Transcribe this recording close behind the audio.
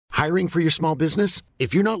Hiring for your small business?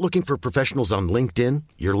 If you're not looking for professionals on LinkedIn,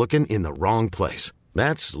 you're looking in the wrong place.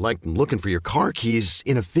 That's like looking for your car keys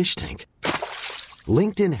in a fish tank.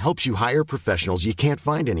 LinkedIn helps you hire professionals you can't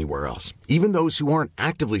find anywhere else, even those who aren't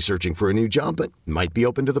actively searching for a new job but might be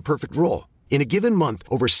open to the perfect role. In a given month,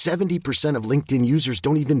 over 70% of LinkedIn users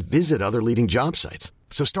don't even visit other leading job sites.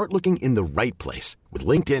 So start looking in the right place. With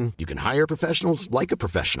LinkedIn, you can hire professionals like a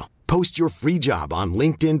professional. Post your free job on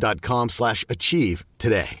linkedin.com/achieve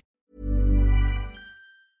today.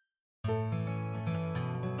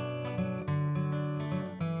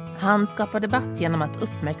 Han skapar debatt genom att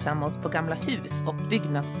uppmärksamma oss på gamla hus och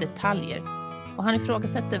byggnadsdetaljer. Och han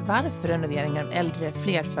ifrågasätter varför renoveringar av äldre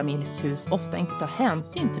flerfamiljshus ofta inte tar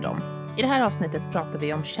hänsyn till dem. I det här avsnittet pratar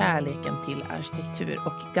vi om kärleken till arkitektur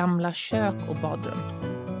och gamla kök och badrum.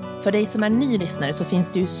 För dig som är ny lyssnare så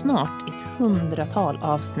finns det ju snart ett 100-tal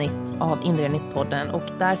avsnitt av Inredningspodden och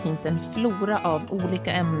där finns en flora av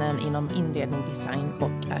olika ämnen inom inredning, design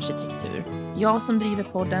och arkitektur. Jag som driver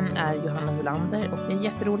podden är Johanna Hulander och det är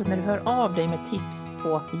jätteroligt när du hör av dig med tips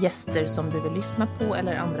på gäster som du vill lyssna på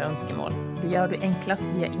eller andra önskemål. Det gör du enklast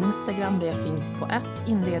via Instagram där jag finns på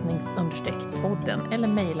 @inrednings_podden eller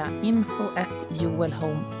mejla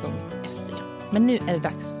info@joelhome.se. Men nu är det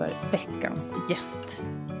dags för veckans gäst.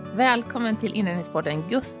 Välkommen till Inredningspodden,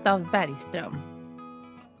 Gustav Bergström.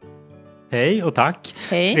 Hej och tack.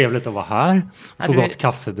 Hej. Trevligt att vara här. Få gott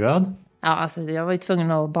kaffebröd. Ja, alltså jag var ju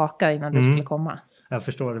tvungen att baka innan du skulle komma. Jag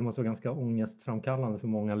förstår, det måste vara ganska ångestframkallande för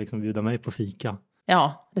många liksom bjuda mig på fika.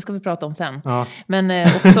 Ja, det ska vi prata om sen. Ja. Men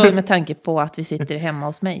också med tanke på att vi sitter hemma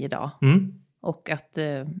hos mig idag. Och att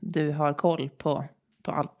du har koll på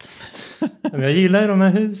allt. Jag gillar ju de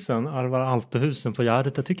här husen, Alvar Aalto-husen på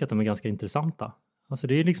Gärdet. Jag tycker att de är ganska intressanta. Alltså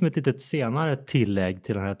det är liksom ett litet senare tillägg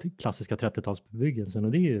till den här klassiska 30-talsbebyggelsen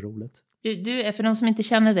och det är ju roligt. Du är, för de som inte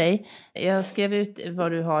känner dig, jag skrev ut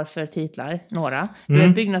vad du har för titlar, några. Du är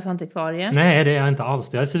byggnadsantikvarie. Nej, det är jag inte alls.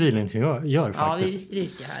 Jag är civilingenjör faktiskt. Ja, vi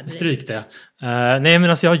stryker här direkt. Stryk det. Nej, men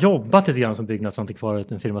alltså jag har jobbat lite grann som byggnadsantikvarie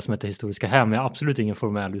i en firma som heter Historiska Hem. Jag har absolut ingen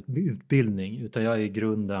formell utbildning utan jag är i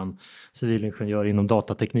grunden civilingenjör inom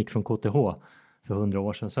datateknik från KTH för 100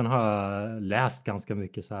 år sedan. Sen har jag läst ganska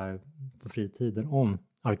mycket så här på fritiden om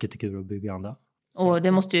arkitektur och byggande. Och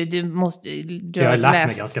det måste du jag har lärt läst,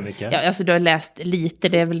 mig ganska mycket. Ja, alltså du har läst lite,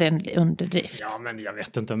 det är väl en underdrift. Ja, men jag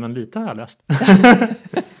vet inte, men lite har jag läst.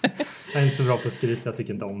 Jag är inte så bra på att skryta, jag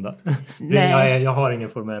tycker inte om det. Jag har ingen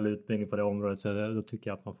formell utbildning på det området så då tycker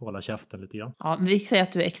jag att man får hålla käften lite grann. Ja, men vi säger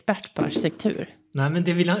att du är expert på arkitektur. Nej, men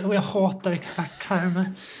det vill jag, och jag hatar experttermer.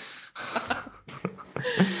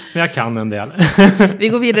 Men jag kan en del. Vi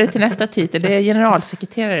går vidare till nästa titel. Det är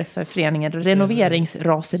generalsekreterare för föreningen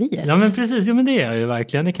Renoveringsraseriet. Ja, men precis. Ja, men det är ju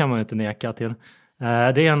verkligen. Det kan man ju inte neka till. Det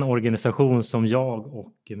är en organisation som jag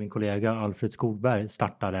och min kollega Alfred Skogberg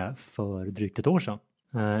startade för drygt ett år sedan.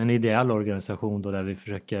 En ideell organisation då där vi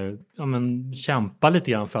försöker kämpa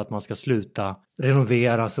lite grann för att man ska sluta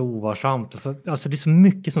renovera så ovarsamt. Alltså det är så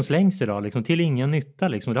mycket som slängs idag liksom, till ingen nytta.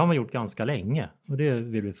 Liksom. Det har man gjort ganska länge och det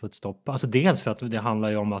vill vi få ett stopp. Alltså dels för att det handlar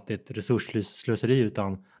ju om att det är ett resursslöseri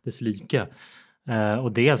utan dess like.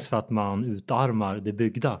 Och dels för att man utarmar det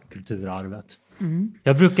byggda kulturarvet.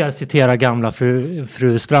 Jag brukar citera gamla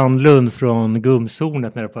fru Strandlund från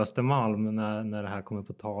Gumshornet nere på Östermalm när det här kommer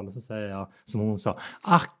på tal. Så säger jag som hon sa: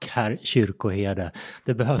 ack herr kyrkoherde,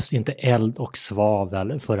 det behövs inte eld och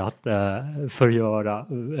svavel för att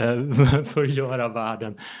förgöra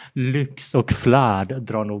världen. Lyx och flärd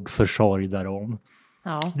drar nog försorg därom.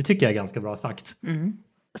 Ja. Det tycker jag är ganska bra sagt.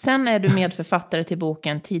 Sen är du medförfattare till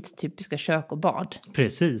boken Tidstypiska kök och bad.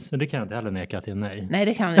 Precis, och det kan jag inte heller neka till, nej. Nej,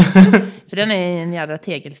 det kan jag inte. För den är en jävla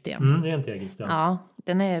tegelsten. Det är en tegelsten. Ja,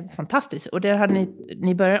 den är fantastisk. Och där hade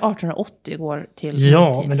ni började 1880 går till...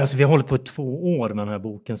 Ja, men alltså vi har hållit på 2 år med den här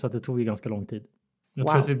boken så att det tog ju ganska lång tid. Jag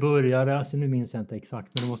tror att vi började, alltså nu minns jag inte exakt,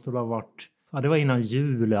 men det måste ha varit... Ja, det var innan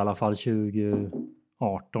jul i alla fall,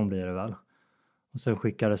 2018 blir det väl. Och sen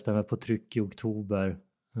skickades den på tryck i oktober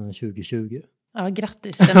 2020. Ja,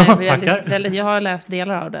 grattis. Den är väldigt, jag har läst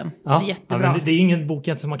delar av den. Ja, det är jättebra. Ja, men det är ingen bok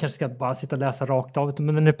som man kanske ska bara sitta och läsa rakt av.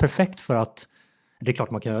 Men den är perfekt för att... Det är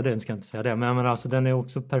klart man kan göra det, jag ska inte säga det. Men alltså, den är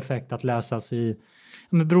också perfekt att läsas i...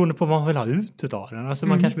 Men beroende på vad man vill ha ut av den. Alltså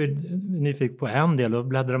man kanske blir nyfiken på en del och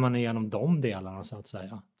bläddrar man igenom de delarna så att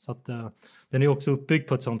säga. Så att den är också uppbyggd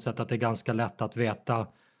på ett sånt sätt att det är ganska lätt att veta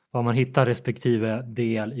vad man hittar respektive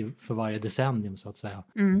del för varje decennium så att säga.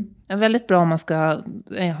 Det är väldigt bra om man ska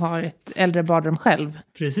ha ett äldre badrum själv.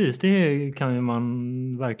 Precis, det kan ju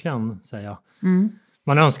man verkligen säga.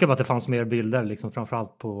 Man önskar bara att det fanns mer bilder, liksom,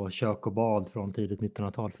 framförallt på kök och bad från tidigt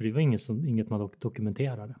 1900-tal. För det var inget man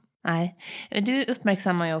dokumenterade. Nej, du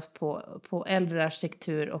uppmärksammar ju oss på äldre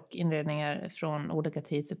arkitektur och inredningar från olika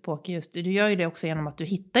tidsepoker. Just du gör ju det också genom att du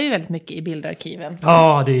hittar ju väldigt mycket i bildarkiven.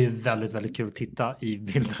 Ja, det är väldigt, väldigt kul att titta i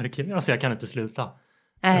bildarkiven. Alltså jag kan inte sluta.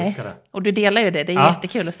 Nej, och du delar ju det. Det är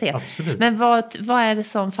jättekul att se. Absolut. Men vad är det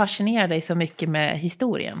som fascinerar dig så mycket med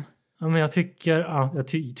historien? Ja, men jag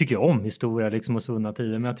tycker om historia liksom och svunna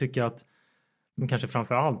tider. Men jag tycker att kanske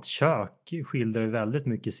framförallt kök skildrar väldigt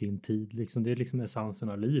mycket sin tid. Liksom. Det är liksom essensen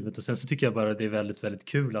av livet. Och sen så tycker jag bara att det är väldigt, väldigt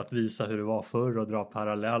kul att visa hur det var förr och dra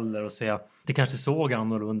paralleller och se. Det kanske såg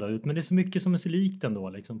annorlunda ut, men det är så mycket som är så likt ändå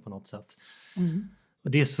liksom, på något sätt. Mm.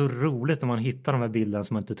 Och det är så roligt när man hittar de här bilderna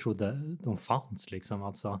som man inte trodde de fanns. Liksom.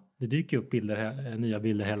 Alltså, det dyker upp nya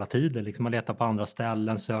bilder hela tiden. Liksom. Man letar på andra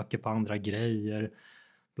ställen, söker på andra grejer.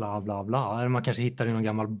 Bla bla bla. Eller man kanske hittar i någon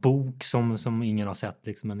gammal bok som ingen har sett.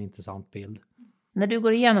 Liksom, en intressant bild. När du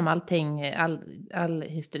går igenom allting, all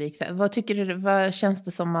historik, vad känns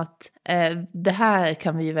det som att det här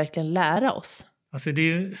kan vi ju verkligen lära oss? Alltså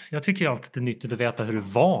jag tycker alltid att det är nyttigt att veta hur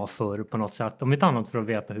det var förr på något sätt. Om inte annat för att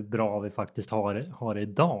veta hur bra vi faktiskt har det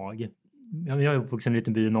idag. Jag är uppvuxen i en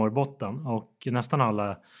liten by i Norrbotten och nästan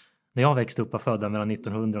alla när jag växte upp var födda mellan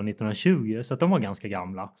 1900 och 1920 så att de var ganska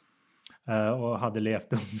gamla. Och hade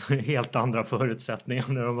levt under helt andra förutsättningar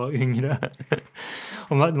när de var yngre.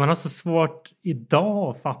 Och man har så svårt idag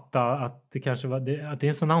att fatta att det kanske att det är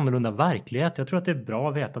en sån annorlunda verklighet. Jag tror att det är bra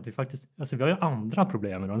att veta att vi faktiskt, alltså vi har ju andra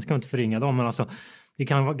problem idag. Nu ska man inte förringa dem, men alltså det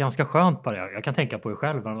kan vara ganska skönt bara. Jag kan tänka på det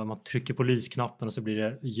själv när man trycker på lysknappen och så blir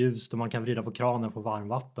det ljust och man kan vrida på kranen och få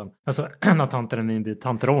varmvatten. Alltså en av tanten i min by,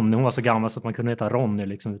 tant Ronny, hon var så gammal så att man kunde heta Ronny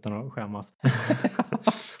liksom utan att skämmas.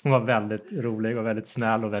 Hon var väldigt rolig och väldigt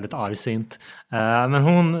snäll och väldigt argsint. Men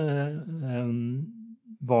hon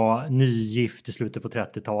var nygift i slutet på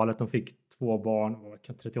 30-talet. De fick 2 barn,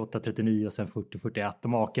 38-39 och sen 40-41. Och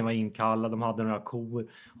maken var inkallad, de hade några kor.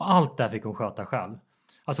 Och allt där fick hon sköta själv.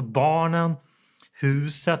 Alltså barnen,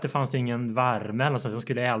 huset, det fanns ingen värme. Eller så de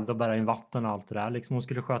skulle elda och bära in vatten och allt det där. Liksom hon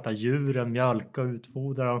skulle sköta djuren, mjölka och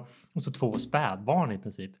utfodra. Och så 2 spädbarn i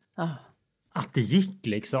princip. Att det gick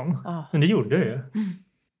liksom. Men det gjorde det ju.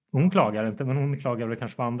 Hon klagar inte, men hon klagar väl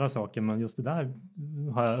kanske på andra saker. Men just det där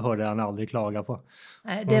hörde han aldrig klaga på.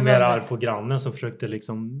 Nej, det var mer arg på grannen som försökte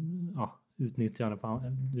liksom utnyttja henne på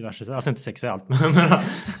diverse, alltså inte sexuellt. Men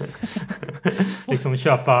liksom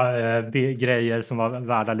köpa grejer som var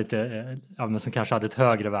värda lite, men som kanske hade ett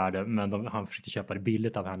högre värde. Men han försökte köpa det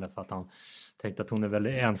billigt av henne för att han tänkte att hon är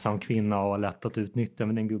väldigt ensam kvinna och lätt att utnyttja.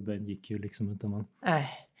 Men den gubben gick ju liksom inte man.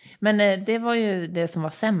 Men det var ju det som var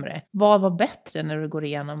sämre. Vad var bättre när du går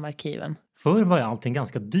igenom arkiven? Förr var ju allting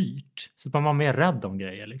ganska dyrt. Så man var mer rädd om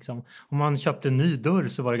grejer. Liksom. Om man köpte en ny dörr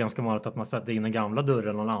så var det ganska vanligt att man satte in den gamla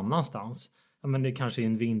dörren någon annanstans. Ja, men det är kanske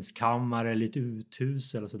en vindskammare eller ett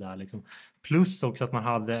uthus eller sådär. Liksom. Plus också att man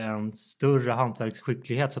hade en större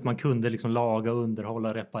hantverksskicklighet så att man kunde liksom laga,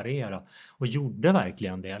 underhålla, reparera. Och gjorde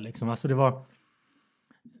verkligen det. Liksom. Alltså det var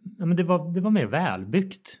mer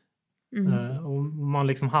välbyggt. Och man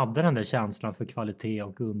liksom hade den där känslan för kvalitet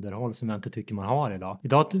och underhåll som jag inte tycker man har idag.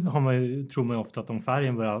 Idag tror man ju ofta att om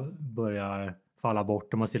färgen börjar falla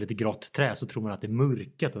bort och man ser lite grått trä så tror man att det är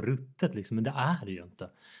mörket och ruttet liksom, men det är det ju inte.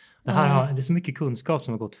 Det är så mycket kunskap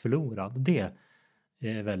som har gått förlorad. Det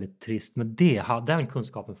är väldigt trist, men den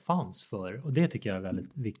kunskapen fanns förr och det tycker jag är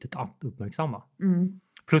väldigt viktigt att uppmärksamma.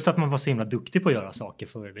 Plus att man var så himla duktig på att göra saker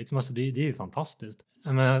förr. Liksom. Alltså det är ju fantastiskt.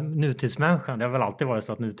 Men nutidsmänniskan, det har väl alltid varit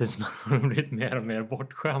så att nutidsmänniskan har blivit mer och mer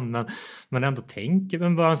bortskämd. Men ändå tänker,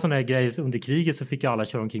 men bara en sån här grej, under kriget så fick alla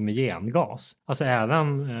köra omkring med gengas. Alltså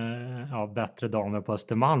även bättre damer på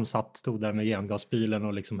Östermalm stod där med gengasbilen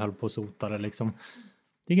och liksom höll på och sotade liksom.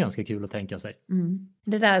 Det är ganska kul att tänka sig.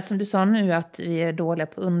 Det där som du sa nu att vi är dåliga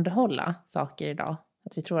på att underhålla saker idag.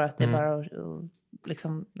 Att vi tror att det är bara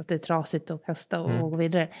liksom, att det är trasigt att kasta och gå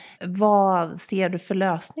vidare. Vad ser du för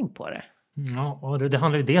lösning på det? Ja, och det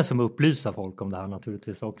handlar ju dels om att upplysa folk om det här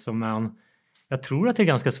naturligtvis också. Men jag tror att det är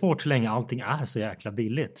ganska svårt så länge allting är så jäkla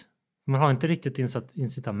billigt. Man har inte riktigt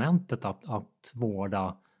incitamentet att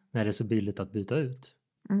vårda när det är så billigt att byta ut.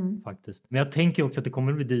 Faktiskt. Men jag tänker också att det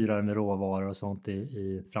kommer att bli dyrare med råvaror och sånt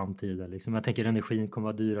i framtiden. Liksom. Jag tänker att energin kommer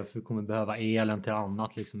att vara dyrare för vi kommer behöva elen till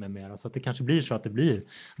annat. Liksom, med mera. Så att det kanske blir så att det blir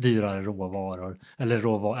dyrare råvaror. Eller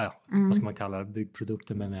vad ska man kalla det?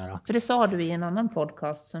 Byggprodukter med mera. För det sa du i en annan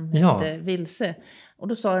podcast som hette Vilse. Och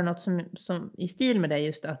då sa du något som i stil med det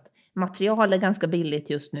just att material är ganska billigt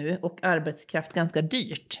just nu och arbetskraft ganska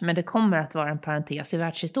dyrt. Men det kommer att vara en parentes i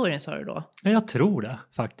världshistorien, sa du då. Ja, jag tror det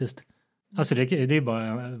faktiskt. Alltså det är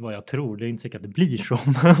bara vad jag tror. Det är inte säkert att det blir så.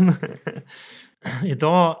 Men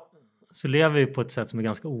idag, så lever vi på ett sätt som är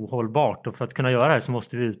ganska ohållbart. Och för att kunna göra det så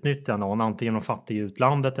måste vi utnyttja någon, antingen de fattiga i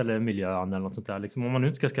utlandet eller miljön eller något sånt där. Liksom, om man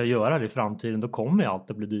nu ska göra det i framtiden, då kommer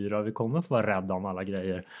allt att bli dyrare. Vi kommer få vara rädda om alla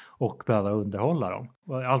grejer och behöva underhålla dem.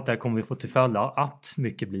 Och allt det här kommer vi få till följd av att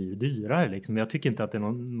mycket blir dyrare. Liksom. Jag tycker inte att det är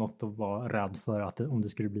något att vara rädd för att om det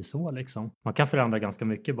skulle bli så. Liksom. Man kan förändra ganska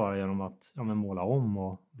mycket bara genom att måla om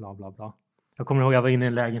och bla bla bla. Jag kommer ihåg att jag var inne i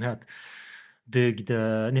en lägenhet byggd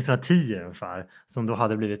 1910 ungefär, som då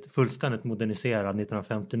hade blivit fullständigt moderniserad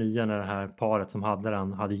 1959 när det här paret som hade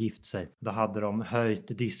den hade gift sig. Då hade de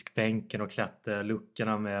höjt diskbänken och klätt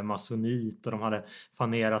luckorna med masonit, och de hade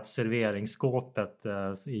fanerat serveringsskåpet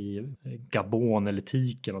i gabon eller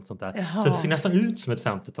teak eller något sånt där. Jaha. Så det ser nästan ut som ett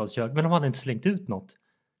 50-talskök, men de hade inte slängt ut något.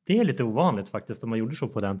 Det är lite ovanligt faktiskt om man gjorde så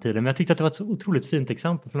på den tiden. Men jag tyckte att det var ett så otroligt fint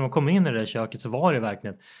exempel. För när man kom in i det där köket så var det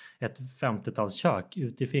verkligen ett 50-talskök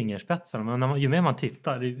ute i fingerspetsarna. Men ju mer man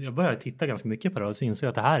tittar, jag började titta ganska mycket på det och så insåg jag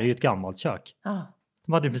att det här är ju ett gammalt kök. Ah.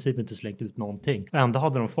 De hade i princip inte slängt ut någonting. Och ändå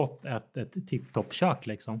hade de fått ett tipptopp-kök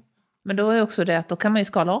liksom. Men då är också det att då kan man ju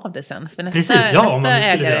skala av det sen. För Precis, nästa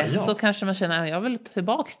ägare det, så kanske man känner att jag vill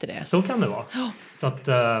tillbaka till det. Så kan det vara. Så att,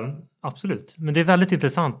 absolut. Men det är väldigt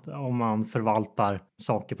intressant om man förvaltar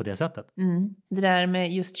saker på det sättet. Mm. Det där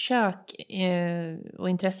med just kök och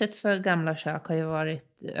intresset för gamla kök har ju varit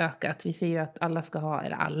ökat. Vi ser ju att alla ska ha,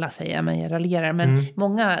 eller alla säger jag, men jag raljerar. Men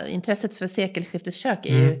många, intresset för sekelskifteskök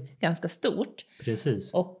är ju ganska stort.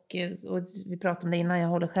 Precis. Och vi pratade om det innan, jag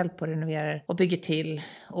håller själv på att renovera och bygger till.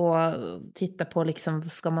 Och titta på liksom,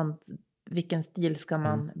 vilken stil ska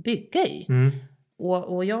man bygga i?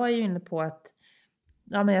 Och jag är ju inne på att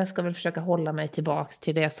men jag ska väl försöka hålla mig tillbaks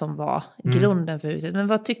till det som var grunden för huset. Men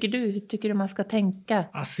vad tycker du? Hur tycker du man ska tänka?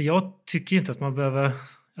 Alltså jag tycker inte att man behöver...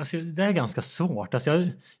 Alltså det är ganska svårt. Alltså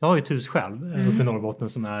jag har ju ett hus själv uppe i Norrbotten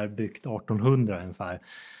som är byggt 1800 ungefär.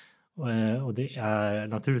 Och det är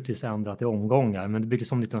naturligtvis ändrat i omgångar. Men det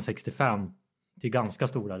byggdes om 1965 till ganska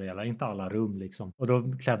stora delar. Inte alla rum liksom. Och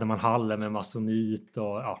då klädde man hallen med masonit.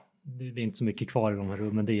 Och det är inte så mycket kvar i de här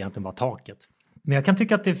rummen. Det är egentligen bara taket. Men jag kan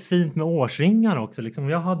tycka att det är fint med årsringar också. Liksom, om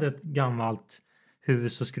jag hade ett gammalt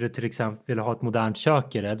hus och skulle till exempel vilja ha ett modernt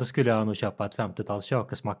kök i det, då skulle jag nog köpa ett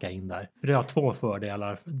 50-talskök och smacka in där. För det har två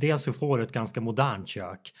fördelar. Dels så får du ett ganska modernt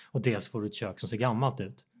kök och dels får du ett kök som ser gammalt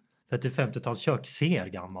ut. För att ett 50-talskök ser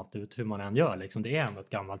gammalt ut hur man än gör. Liksom. Det är ändå ett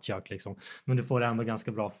gammalt kök. Liksom. Men du får ändå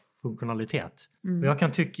ganska bra funktionalitet. Och jag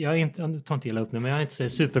kan tycka, jag tar inte illa upp nu, men jag är inte så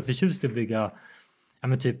superförtjust i att bygga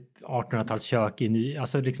typ 1800-talskök i ny,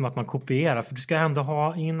 alltså liksom att man kopierar, för du ska ändå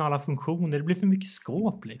ha in alla funktioner, det blir för mycket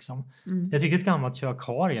skåp liksom. Jag tycker ett gammalt kök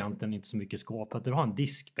har egentligen inte så mycket skåp, att du har en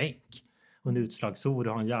diskbänk och en utslagsord, du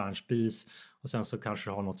har en järnspis och sen så kanske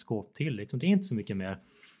du har något skåp till liksom. Det är inte så mycket mer.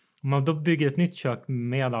 Om man då bygger ett nytt kök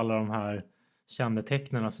med alla de här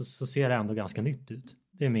kännetecknen så ser det ändå ganska nytt ut.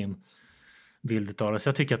 Det är min bild av det. Så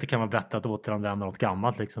jag tycker att det kan vara bättre att återanvända något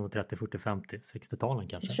gammalt liksom 30, 40, 50, 60-talen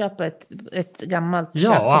kanske. Köpa ett gammalt kök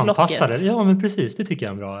och på anpassa blocket. det. Ja, men precis. Det tycker jag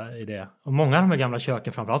är en bra idé. Och många av de här gamla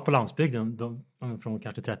köken, framförallt på landsbygden, från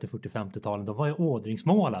kanske 30, 40, 50-talen, de var ju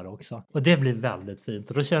ådringsmålare också. Och det blir väldigt fint.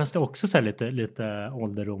 Och då känns det också så här lite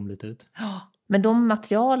ålderdomligt ut. Ja, men de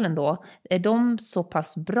materialen då, är de så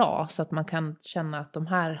pass bra så att man kan känna att de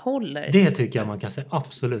här håller? Det tycker jag man kan säga,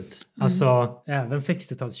 absolut. Alltså, även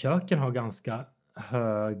 60-talsköken har ganska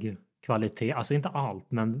hög kvalitet. Alltså inte allt,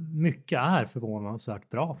 men mycket är förvånansvärt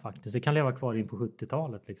bra faktiskt. Det kan leva kvar in på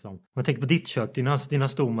 70-talet liksom. Om man tänker på ditt kök, dina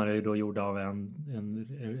stommar är ju då gjorda av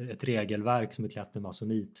ett regelverk som är klätt med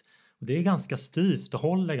masonit. Och det är ganska styvt och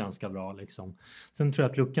håller ganska bra liksom. Sen tror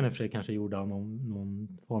jag att luckan är för sig kanske gjord av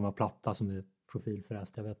någon form av platta som är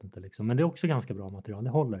profilfräst, jag vet inte liksom. Men det är också ganska bra material, det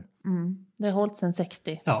håller. Det har hållit sedan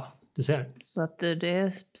 60. Ja, du ser. Så att det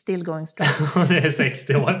är still going strong. Det är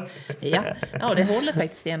 60 år. Ja, det håller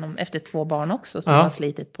faktiskt igenom efter 2 barn också som har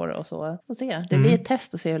slitit på det och så. Och se. Det blir ett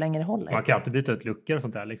test att se hur länge det håller. Man kan alltid byta ut luckor och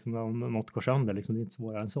sånt där liksom, om något går sönder liksom, det är inte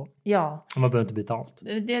svårare än så. Ja. Och man behöver inte byta allt.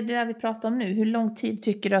 Det är det där vi pratar om nu. Hur lång tid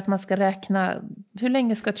tycker du att man ska räkna? Hur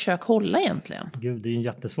länge ska ett kök hålla egentligen? Gud, det är en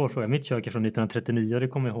jättesvår fråga. Mitt kök är från 1939 och det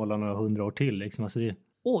kommer att hålla några 100 år till liksom. Alltså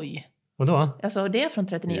Oj. Och då? Alltså det är från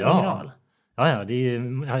 39 original? Ja, det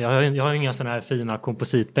är, jag har inga sådana här fina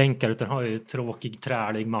kompositbänkar utan har ju tråkig,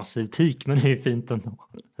 trälig, massiv teak, men det är fint ändå.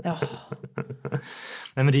 Ja.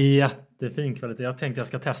 Nej, men det är jättefin kvalitet. Jag tänkte jag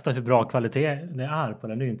ska testa hur bra kvalitet det är på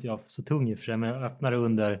den. Nu är inte jag så tung i och för sig, men jag öppnade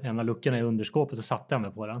under en av luckorna i underskåpet och satte jag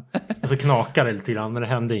mig på den. Och så knakade det lite grann, men det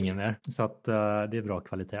hände inget mer. Så att det är bra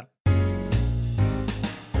kvalitet.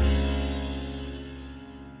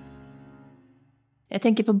 Jag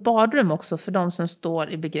tänker på badrum också, för de som står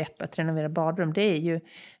i begrepp att renovera badrum. Det är ju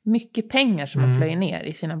mycket pengar som man plöjer ner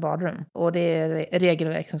i sina badrum. Och det är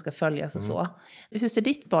regelverk som ska följas och så. Hur ser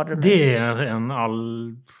ditt badrum ut? Det är en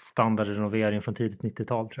all standardrenovering från tidigt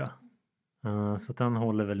 90-tal tror jag. Så den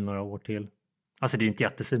håller väl några år till. Alltså det är inte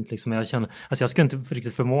jättefint liksom. Jag ska inte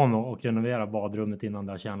riktigt förmå mig att renovera badrummet innan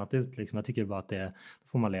det har tjänat ut liksom. Jag tycker bara att det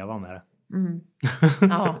får man leva med det.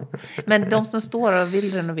 Ja. Men de som står och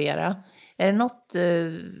vill renovera, är det något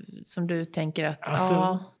som du tänker att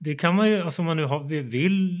det kan man ju, alltså om man nu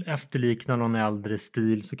vill efterlikna någon äldre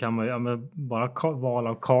stil, så kan man ju bara val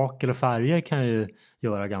av kakel och färger kan ju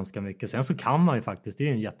göra ganska mycket. Sen så kan man ju faktiskt, det är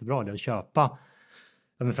ju en jättebra idé att köpa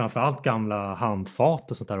men framförallt gamla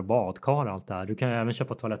handfat och sånt där och badkar och allt det här. Du kan ju även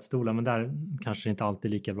köpa toalettstolar, men där kanske det inte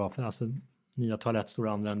alltid är lika bra, för alltså nya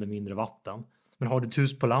toalettstolar använder mindre vatten. Men har du ett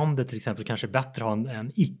hus på landet till exempel, kanske är bättre att ha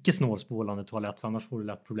en icke snålspolande toalett, för annars får du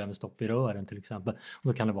lätt problem med stopp i rören till exempel. Och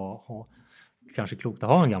då kan det vara kanske klokt att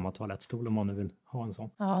ha en gammal toalettstol om man nu vill ha en sån.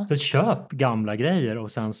 Ja. Så köp gamla grejer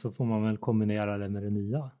och sen så får man väl kombinera det med det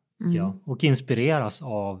nya. Ja. Och inspireras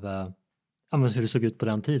av hur det såg ut på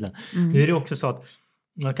den tiden. Nu är det också så att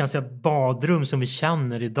man kan säga att badrum som vi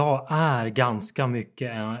känner idag är ganska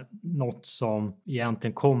mycket något som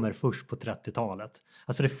egentligen kommer först på 30-talet.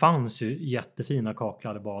 Alltså det fanns ju jättefina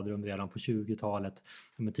kaklade badrum redan på 20-talet,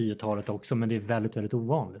 med 10-talet också, men det är väldigt, väldigt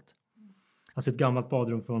ovanligt. Alltså ett gammalt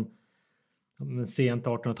badrum från sent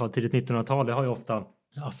 1800-tal, tidigt 1900-tal, det har ju ofta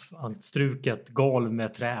struket golv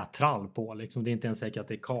med trätrall på. Liksom. Det är inte ens säkert att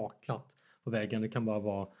det är kaklat på väggen, det kan bara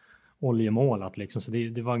vara oljemålat liksom, så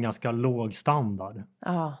det var en ganska låg standard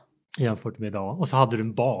jämfört med idag. Och så hade du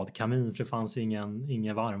en badkamin, för det fanns ju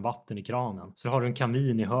ingen varmvatten i kranen. Så har du en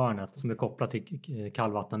kamin i hörnet som är kopplad till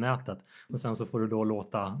kallvattennätet, och sen så får du då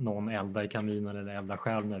låta någon elda i kaminen eller elda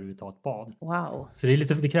själv när du tar ett bad. Wow. Så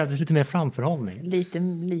det krävdes lite mer framförhållning.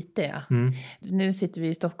 Lite ja. Nu sitter vi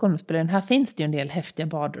i Stockholm och spelar. Här finns det ju en del häftiga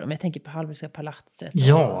badrum. Jag tänker på Hallwylska palatset.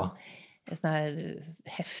 Ja. Såna här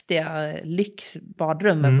häftiga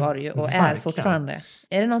lyxbadrum var ju och är fortfarande.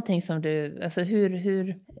 Är det någonting som du, alltså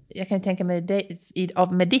hur jag kan tänka mig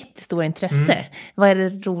med ditt stora intresse, vad är det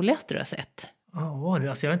roligaste du har sett?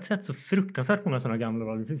 Alltså jag har inte sett så fruktansvärt många sådana gamla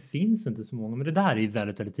badrum, för det finns inte så många, men det där är ju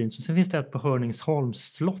väldigt, väldigt fint. Så sen finns det ett på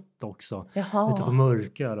Hörningsholms slott också, ute på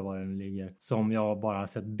Mörkö eller var den ligger, som jag bara har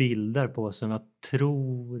sett bilder på, som jag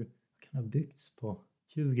tror kan ha byggts på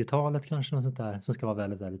 20-talet kanske, något sånt där, som ska vara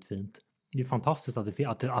väldigt, väldigt fint. Det är fantastiskt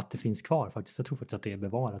att det finns kvar faktiskt. Jag tror faktiskt att det är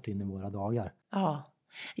bevarat in i våra dagar. Ja.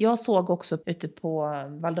 Jag såg också ute på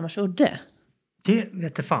Valdemarsudde. Det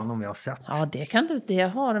vet jag fan om jag har sett. Ja, det kan du. Det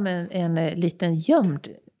har en liten gömd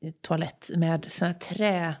toalett med såna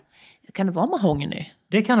trä. Kan det vara mahogny?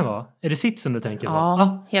 Det kan det vara. Är det sitsen du tänker på?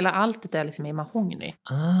 Ja, hela alltet är liksom i mahogny.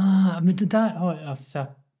 Men det där har jag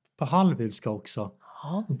sett på Hallwylska också.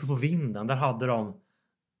 Uppe på vinden, där hade de...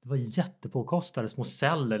 Det var jättepåkostade små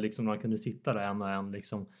celler liksom, man kunde sitta där en och en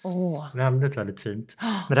liksom. Väldigt, väldigt fint.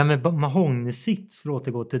 Men det här med mahognysits, för att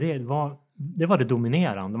återgå till det var det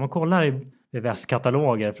dominerande. Om man kollar i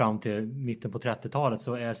västkataloger fram till mitten på 30-talet,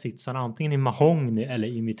 så är sitsarna antingen i mahogny eller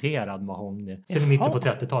imiterad mahogny. Sen i mitten på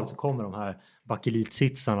 30-talet så kommer de här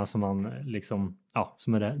bakelitsitsarna som man liksom,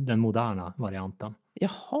 som är den moderna varianten.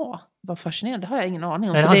 Jaha, vad fascinerande. Det har jag ingen aning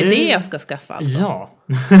om. Så det är det jag ska skaffa alltså? Ja.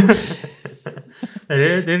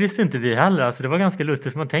 det visste inte vi heller. Alltså det var ganska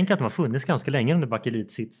lustigt, för man tänker att de har funnits ganska länge under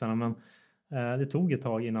bakelitsitsarna, men det tog ett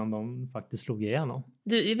tag innan de faktiskt slog igenom.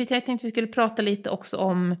 Jag tänkte att vi skulle prata lite också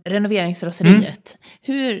om renoveringsraseriet.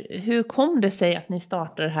 Hur kom det sig att ni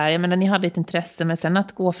startade det här? Jag menar, ni hade ett intresse, men sen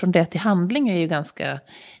att gå från det till handling är ju ganska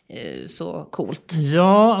så coolt.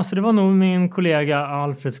 Ja, alltså det var nog min kollega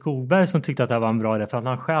Alfred Skogberg som tyckte att det här var en bra idé, för att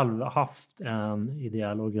han själv haft en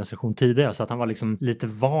ideell organisation tidigare, så att han var liksom lite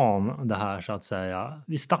van det här, så att säga.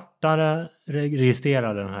 Vi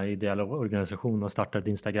registrerade den här ideella organisationen och startade ett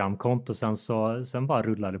Instagramkonto, sen bara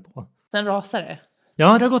rullade det på. Sen rasade det?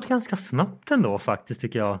 Ja, det har gått ganska snabbt ändå faktiskt,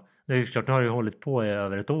 tycker jag. Det är ju klart, nu har det hållit på i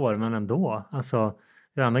över ett år, men ändå. Alltså,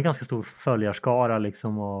 det är ändå en ganska stor följarskara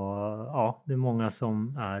liksom, och det är många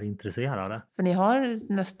som är intresserade. För ni har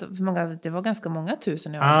det var ganska många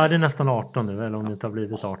tusen. Ja, det är nästan 18 nu, eller om det inte har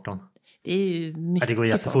blivit 18. Det är ju mycket. Det går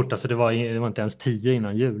jättefort, alltså det var inte ens 10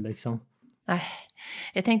 innan jul liksom. Nej,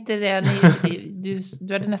 jag tänkte det,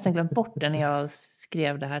 du hade nästan glömt bort det när jag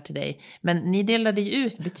skrev det här till dig. Men ni delade ju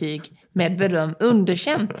ut betyg med beröm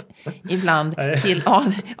underkänt ibland till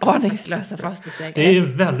aningslösa fastighetsägare. Det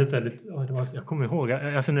är väldigt, väldigt, jag kommer ihåg,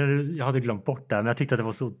 alltså när jag hade glömt bort det, men jag tyckte att det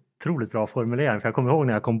var så otroligt bra formulering. För jag kommer ihåg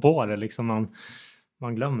när jag kom på det, liksom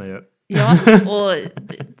man glömmer ju. Ja, och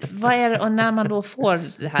vad är det, och när man då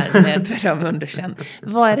får det här med beröm underkänt,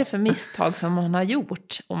 vad är det för misstag som man har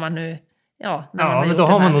gjort? Om man nu, men då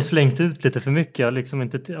har man nog slängt ut lite för mycket. Liksom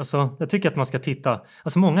inte, alltså, jag tycker att man ska titta,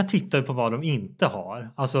 alltså många tittar ju på vad de inte har,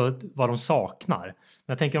 alltså vad de saknar. Men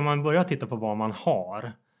jag tänker om man börjar titta på vad man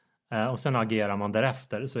har och sen agerar man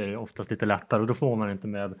därefter, så är det oftast lite lättare och då får man inte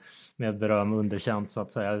med beröm underkänt så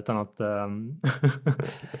att säga, utan att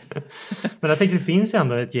men jag tänker det finns ju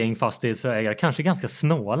ändå ett gäng fastighetsägare, kanske ganska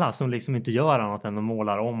snåla, som liksom inte gör annat än att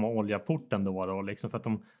målar om och oljar porten då liksom, för att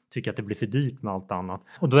de tycker att det blir för dyrt med allt annat.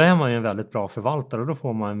 Och då är man ju en väldigt bra förvaltare och då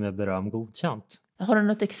får man med beröm godkänt. Har du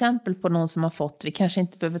något exempel på någon som har fått, vi kanske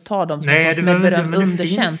inte behöver ta dem som har fått med beröm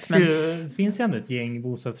underkänt. Det finns ju ändå ett gäng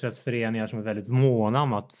bostadsrättsföreningar som är väldigt måna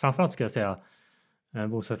om att, framförallt ska jag säga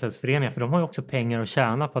bostadsrättsföreningar, för de har ju också pengar att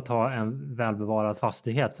tjäna på att ha en välbevarad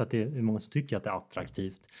fastighet, för att det är många som tycker att det är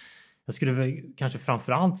attraktivt. Jag skulle väl kanske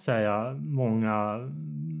framförallt säga många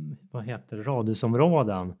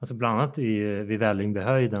radhusområden, alltså bland annat vid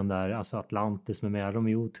Vällingbyhöjden där, alltså Atlantis med mer, de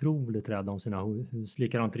är otroligt rädda om sina hus.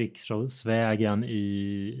 Likadant Riksvägen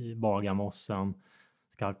i Bagarmossen,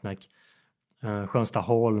 Skarpnäck,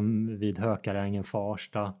 Skönstaholm vid Hökarängen,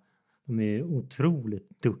 Farsta. De är otroligt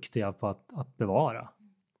duktiga på att bevara.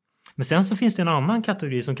 Men sen så finns det en annan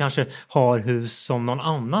kategori som kanske har hus som någon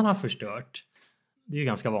annan har förstört. Det är ju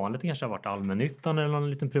ganska vanligt, det kanske har varit allmännyttan eller någon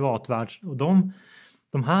liten privatvärld. Och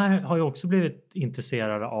de här har ju också blivit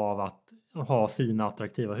intresserade av att ha fina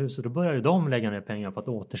attraktiva hus. Och då börjar ju de lägga ner pengar på att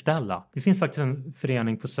återställa. Det finns faktiskt en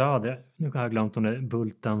förening på Söder, nu har jag glömt om det är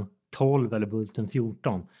Bulten 12 eller Bulten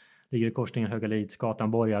 14. Ligger i korsningen Höga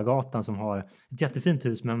Lidsgatan, Borgagatan, som har ett jättefint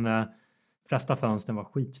hus, men med flesta fönstren var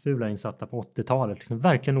skitfula insatta på 80-talet. Liksom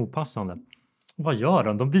verkligen opassande. Och vad gör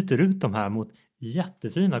de? De byter ut de här mot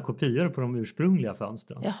jättefina kopior på de ursprungliga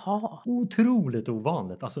fönstren. Jaha. Otroligt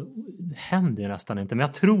ovanligt. Alltså, det händer ju nästan inte. Men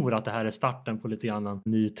jag tror att det här är starten på lite grann en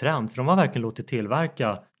ny trend. För de har verkligen låtit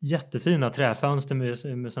tillverka jättefina träfönster med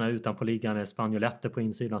sådana här utanpåliggande spanjoletter på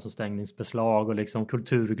insidan som stängningsbeslag och liksom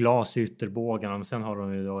kulturglas i ytterbågarna. Men sen har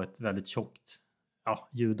de ju då ett väldigt tjockt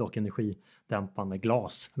ljud- och energidämpande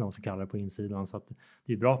glas, eller vad man ska kalla det, på insidan, så att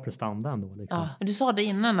det är bra prestanda ändå. Liksom. Ja, du sa det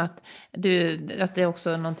innan att det är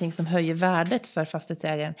också någonting som höjer värdet för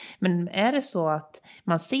fastighetsägaren. Men är det så att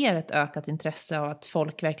man ser ett ökat intresse och att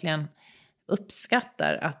folk verkligen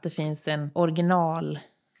uppskattar att det finns en original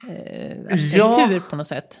arkitektur på något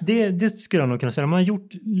sätt? Det skulle jag nog kunna säga. Man har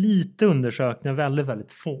gjort lite undersökningar, väldigt,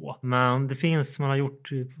 väldigt få. Men det finns, man har gjort,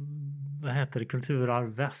 vad heter det,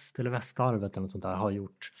 Kulturarv Väst eller Västarvet eller något sånt där, har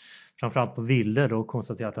gjort framförallt på villor och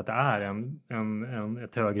konstaterat att det är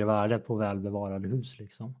ett högre värde på välbevarade hus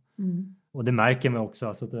liksom. Mm. Och det märker man också,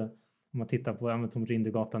 alltså att om man tittar på som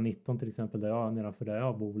Rindergatan 19 till exempel, nedanför där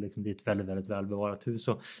jag bor, liksom, det är ett väldigt, väldigt välbevarat hus.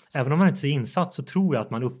 Och även om man inte är insatt så tror jag att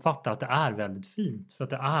man uppfattar att det är väldigt fint, för att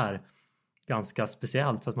det är ganska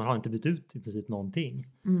speciellt, för att man har inte bytt ut i princip någonting.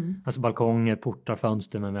 Mm. Alltså balkonger, portar,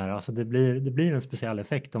 fönster med mera. Alltså det blir en speciell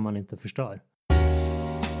effekt om man inte förstör.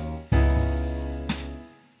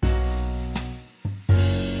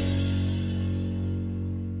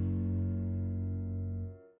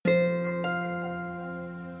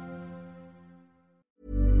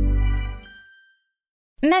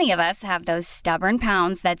 Many of us have those stubborn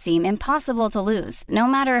pounds that seem impossible to lose, no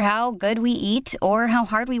matter how good we eat or how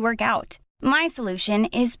hard we work out. My solution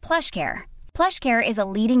is PlushCare. PlushCare is a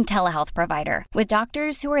leading telehealth provider with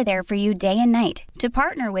doctors who are there for you day and night to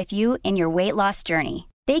partner with you in your weight loss journey.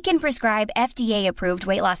 They can prescribe FDA-approved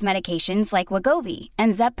weight loss medications like Wegovy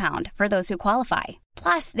and Zepbound for those who qualify.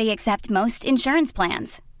 Plus, they accept most insurance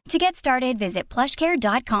plans. To get started, visit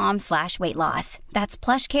plushcare.com/weightloss. That's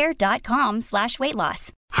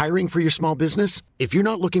plushcare.com/weightloss. Hiring for your small business? If you're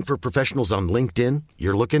not looking for professionals on LinkedIn,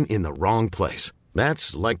 you're looking in the wrong place.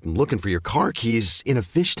 That's like looking for your car keys in a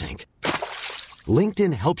fish tank.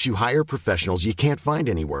 LinkedIn helps you hire professionals you can't find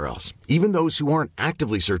anywhere else, even those who aren't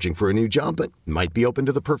actively searching for a new job but might be open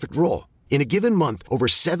to the perfect role. In a given month, over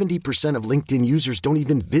 70% of LinkedIn users don't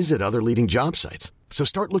even visit other leading job sites. So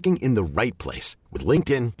start looking in the right place. With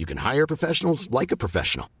LinkedIn, you can hire professionals like a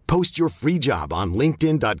professional. Post your free job on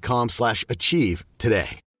linkedin.com/achieve today.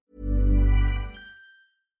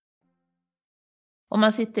 Om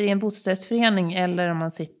man sitter i en bostadsrättsförening eller om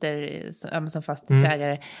man sitter som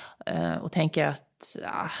fastighetsägare och tänker att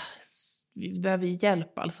vi behöver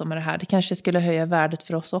hjälp alltså med det här. Det kanske skulle höja värdet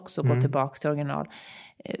för oss också att gå tillbaka till original.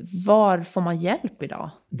 Var får man hjälp idag?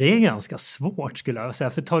 Det är ganska svårt skulle jag säga.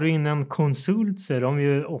 För tar du in en konsult så är de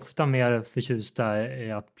ju ofta mer förtjusta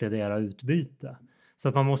i att plädera utbyte. Så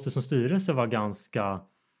att man måste som styrelse vara ganska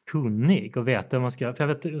kunnig och veta hur man ska... För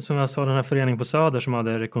jag vet, som jag sa, den här föreningen på Söder som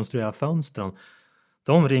hade rekonstruerat fönstren.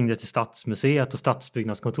 De ringde till Stadsmuseet och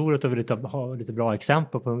Stadsbyggnadskontoret och ville ha lite bra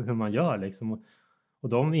exempel på hur man gör. Liksom.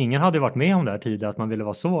 Och ingen hade varit med om det här tidigare, att man ville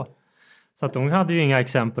vara så. Så att de hade ju inga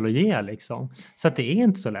exempel att ge. Liksom. Så att det är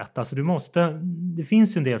inte så lätt. Alltså det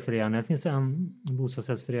finns ju en del föreningar. Det finns en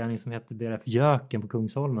bostadsrättsförening som heter BRF Jöken på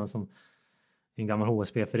Kungsholmen som en gammal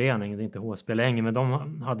HSB-förening. Det är inte HSB längre, men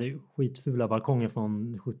de hade skitfula balkonger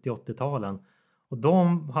från 70-80-talen. Och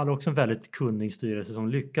de hade också en väldigt kunnig styrelse som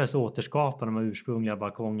lyckades återskapa de här ursprungliga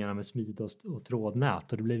balkongerna med smid och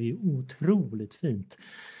trådnät. Och det blev ju otroligt fint.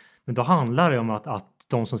 Men då handlar det om att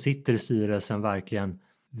de som sitter i styrelsen verkligen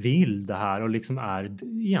vill det här och liksom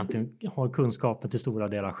egentligen har kunskapen till stora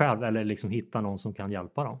delar själv eller liksom hitta någon som kan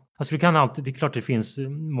hjälpa dem. Alltså det är klart det finns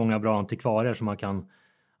många bra antikvarier som man kan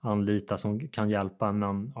anlita som kan hjälpa,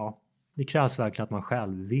 men ja, det krävs verkligen att man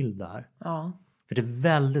själv vill det här. Ja. För det är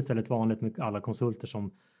väldigt, väldigt vanligt med alla konsulter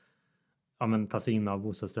som tas in av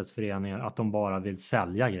bostadsrättsföreningar att de bara vill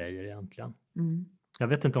sälja grejer egentligen. Mm. Jag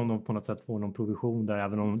vet inte om de på något sätt får någon provision där,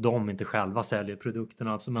 även om de inte själva säljer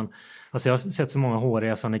produkterna. Alltså, men jag har sett så många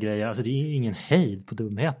hårresande grejer. Alltså, det är ingen hejd på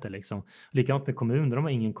dumheter. Liksom. Likadant med kommuner, de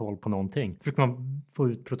har ingen koll på någonting. Försöker man få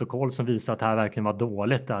ut protokoll som visar att det här verkligen var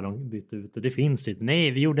dåligt där de bytte ut. Och det finns inte.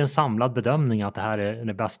 Nej, vi gjorde en samlad bedömning att det här är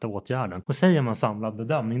den bästa åtgärden. Och säger man samlad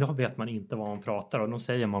bedömning, då vet man inte vad man pratar om. Då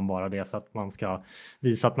säger man bara det för att man ska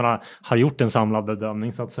visa att man har gjort en samlad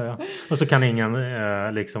bedömning, så att säga. Och så kan ingen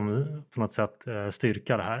på något sätt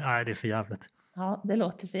styrka det här. Nej, det är för jävligt. Ja, det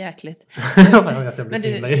låter för jäkligt. Jag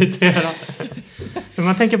blir himla irriterad. Men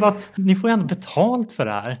man tänker bara att ni får ändå betalt för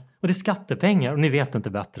det här. Och det är skattepengar och ni vet inte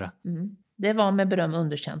bättre. Mm. Det var med beröm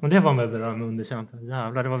underkänt. Och det var med beröm underkänt.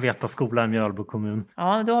 Jävlar, det var Veta skola i Mjölby kommun.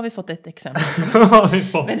 Ja, då har vi fått ett exempel.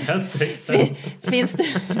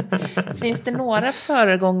 Finns det några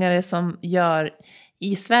föregångare som gör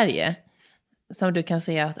i Sverige som du kan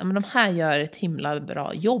säga att men de här gör ett himla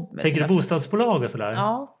bra jobb med? Tänker du bostadsbolag och sådär?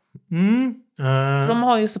 Ja. För de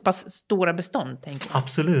har ju så pass stora bestånd, tänker jag.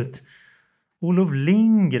 Absolut. Olof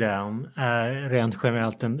Lindgren är rent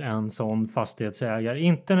generellt en sån fastighetsägare.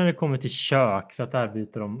 Inte när det kommer till kök, för att där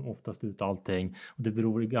byter de oftast ut allting. Och det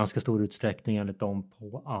beror i ganska stor utsträckning enligt dem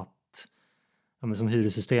på att som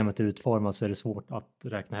hyressystemet är utformat så är det svårt att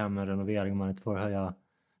räkna hem en renovering om man inte får höja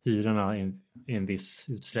hyrorna i en viss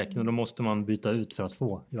utsträckning. Och då måste man byta ut för att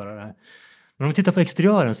få göra det här. Men om vi tittar på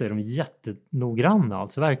exteriören så är de jättenoggranna.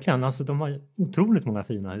 Alltså verkligen. Alltså de har otroligt många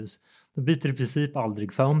fina hus. De byter i princip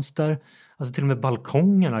aldrig fönster. Alltså till och med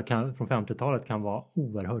balkongerna från 50-talet kan vara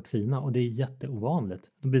oerhört fina. Och det är jätteovanligt.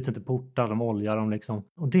 De byter inte portar, de oljar dem liksom.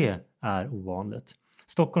 Och det är ovanligt.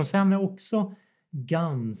 Stockholmshem är också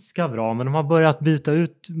ganska bra, men de har börjat byta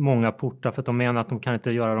ut många portar för att de menar att de kan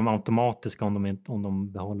inte göra dem automatiska om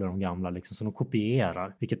de behåller de gamla liksom, så de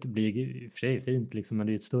kopierar, vilket blir i och för sig fint liksom, men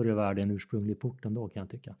det är ett större värde än ursprunglig porten då, kan jag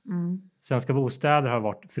tycka. Svenska bostäder har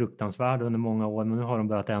varit fruktansvärda under många år, men nu har de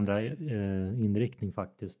börjat ändra inriktning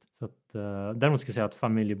faktiskt. Så att, däremot ska jag säga att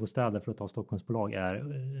familjebostäder för att ta Stockholmsbolag är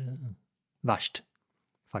värst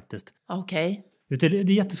faktiskt. Okej. Det är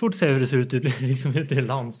jättesvårt att säga hur det ser ut liksom ute i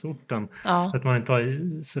landsorten. Ja. Att man inte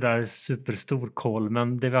har sådär superstor koll.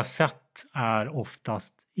 Men det vi har sett är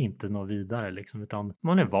oftast inte något vidare. Liksom, utan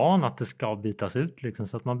man är van att det ska bytas ut liksom,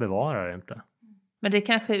 så att man bevarar det inte. Men det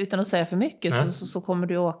kanske, utan att säga för mycket, så kommer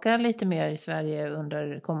du åka lite mer i Sverige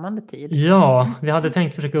under kommande tid. Ja, vi hade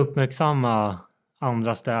tänkt försöka uppmärksamma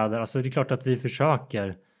andra städer. Alltså det är klart att vi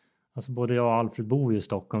försöker. Alltså både jag och Alfred bor i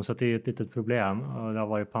Stockholm, så det är ett litet problem. Det har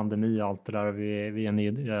varit pandemi och allt det där. Och vi är en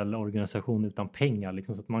ideell organisation utan pengar.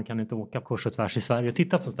 Liksom, så att man kan inte åka kors och tvärs i Sverige och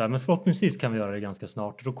titta på sådär. Men förhoppningsvis kan vi göra det ganska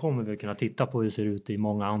snart. Då kommer vi kunna titta på hur det ser ut i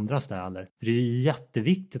många andra städer. För det är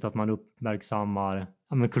jätteviktigt att man uppmärksammar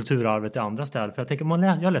kulturarvet i andra städer. För jag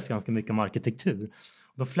tänker, jag läser ganska mycket om arkitektur.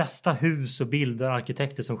 De flesta hus och bilder,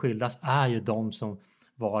 arkitekter som skildras är ju de som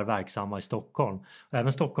var verksamma i Stockholm. Och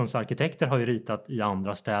även Stockholms arkitekter har ju ritat i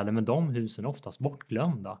andra städer, men de husen är oftast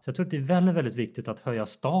bortglömda. Så jag tror att det är väldigt, väldigt viktigt att höja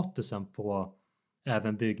statusen på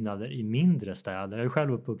även byggnader i mindre städer. Jag är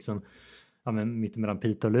själv uppvuxen mitt mellan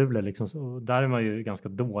Piteå och Luleå. Liksom, så där är man ju ganska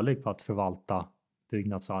dålig på att förvalta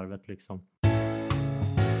byggnadsarvet. Liksom.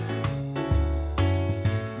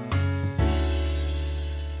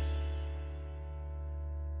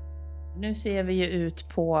 Nu ser vi ju ut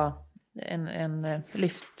på en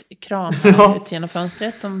lyftkran här ut genom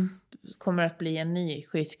fönstret som kommer att bli en ny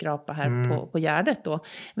skyskrapa här på Gärdet då.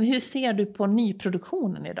 Men hur ser du på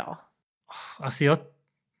nyproduktionen idag? Alltså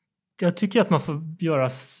jag tycker att man får göra...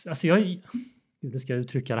 Alltså hur ska jag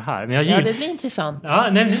uttrycka det här? Men det blir intressant. Ja,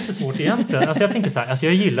 nej, det är inte svårt egentligen. Alltså jag tänker så här, alltså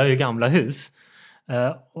jag gillar ju gamla hus.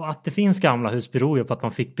 Och att det finns gamla hus beror ju på att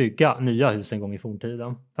man fick bygga nya hus en gång i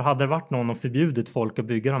forntiden. För hade det varit någon och förbjudit folk att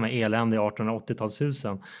bygga de här eländiga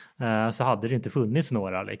 1880-talshusen så hade det inte funnits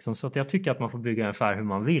några. Liksom. Så att jag tycker att man får bygga ungefär hur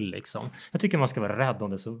man vill. Liksom. Jag tycker man ska vara rädd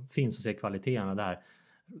om det så finns och se kvaliteterna där.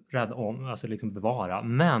 Rädd om, alltså liksom bevara.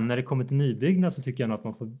 Men när det kommer till nybyggnad så tycker jag att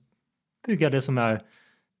man får bygga det som är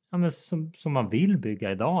som man vill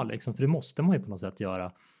bygga idag. Liksom. För det måste man ju på något sätt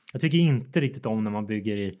göra. Jag tycker inte riktigt om när man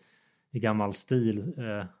bygger i gammal stil.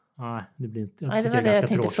 Det blir inte. Nej, det var det jag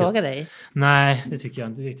tänkte fråga dig. Nej, det tycker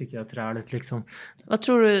jag inte. Det tycker jag är träligt liksom. Vad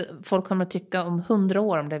tror du folk kommer att tycka om 100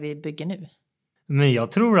 år om det vi bygger nu? Men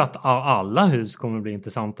jag tror att alla hus kommer att bli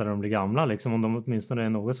intressantare när de blir gamla. Liksom, om de åtminstone är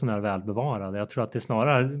något sån här välbevarade. Jag tror att det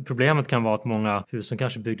snarare, problemet kan vara att många hus som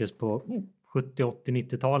kanske byggdes på 70, 80,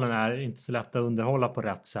 90-talen är inte så lätta att underhålla på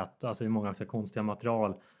rätt sätt. Alltså det är många så konstiga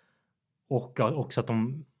material. Och också att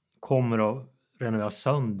de kommer att renovera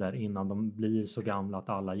sönder innan de blir så gamla att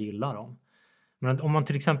alla gillar dem. Men om man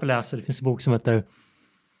till exempel läser, det finns en bok som heter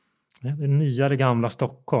Det nyare gamla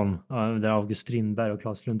Stockholm, där August Strindberg och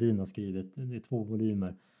Claes Lundin har skrivit. Det är 2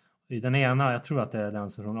 volymer. I den ena, jag tror att det är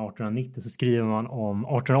den som från 1890, så skriver man om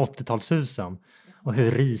 1880-talshusen och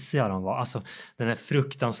hur risiga de var. Alltså den här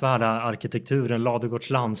fruktansvärda arkitekturen,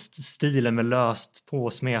 Ladugårdslandsstilen med löst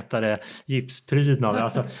påsmetade gipsprydnader.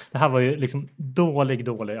 Alltså det här var ju liksom dålig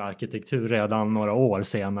arkitektur redan några år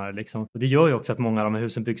senare. Liksom. Det gör ju också att många av de här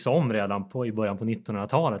husen byggs om redan i början på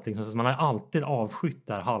 1900-talet. Liksom. Så man har alltid avskytt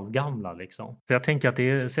det här halvgamla. Liksom. Så jag tänker att det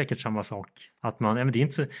är säkert samma sak. Att man, men det är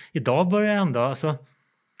inte så, idag börjar ändå, alltså,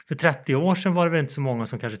 för 30 år sedan var det väl inte så många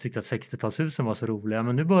som kanske tyckte att 60-talshusen var så roliga.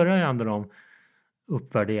 Men nu börjar ju ändå de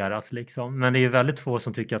uppvärderas liksom. Men det är väldigt få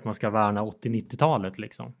som tycker att man ska värna 80-90-talet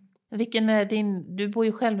liksom. Vilken är din, du bor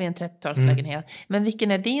ju själv i en 30-talslägenhet, men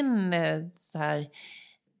vilken är din så här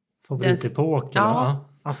favoritepok? Ja.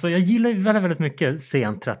 Alltså jag gillar ju väldigt, väldigt mycket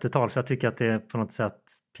sent 30-tal, för jag tycker att det är på något sätt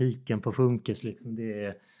piken på funkis liksom. Det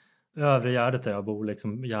är övre Gärdet där jag bor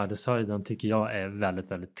liksom, Gärdeshöjden tycker jag är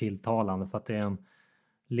väldigt, väldigt tilltalande, för att det är en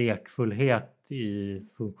lekfullhet i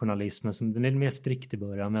funktionalismen som den är mer strikt i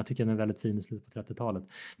början, men jag tycker den är väldigt fin i slutet på 30-talet.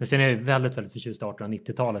 Men sen är jag väldigt, väldigt förtjust i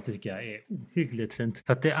 1890-talet. Det tycker jag är ohyggligt fint.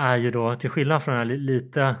 För att det är ju då, till skillnad från den här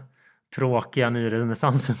lite tråkiga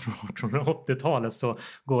nyrenässansen från 1880-talet, så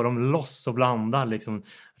går de loss och blandar liksom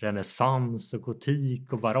renässans och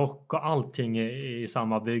gotik och barock och allting i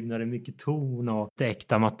samma byggnad. Det är mycket ton och det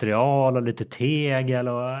äkta material och lite tegel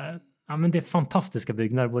och men det är fantastiska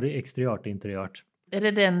byggnader, både exteriört och interiört. Är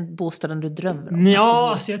det den bostaden du drömmer om? Ja,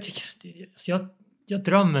 alltså jag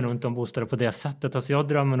drömmer nog inte om bostäder på det sättet. Alltså jag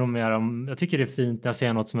drömmer nog mer om, jag tycker det är fint när jag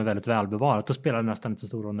ser något som är väldigt välbevarat. Då spelar det nästan inte så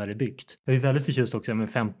stor roll när det är byggt. Jag är väldigt förtjust också, men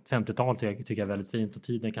 50-talet tycker jag är väldigt fint, och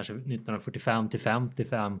tiden kanske 1945 till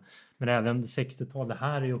 55. Men även 60-tal, det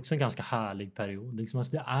här är ju också en ganska härlig period. Liksom,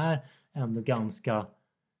 alltså det är ändå ganska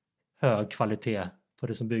hög kvalitet på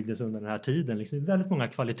det som byggdes under den här tiden. Liksom, det är väldigt många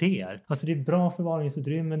kvaliteter. Alltså det är bra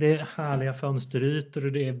förvaringsutrymmen, det är härliga fönsterytor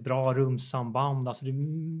och det är bra rumssamband. Alltså det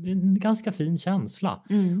är en ganska fin känsla.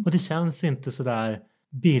 Och det känns inte så där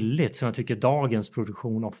billigt som jag tycker dagens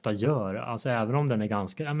produktion ofta gör. Alltså även om den är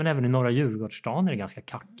ganska, men även i norra Djurgårdsstaden är det ganska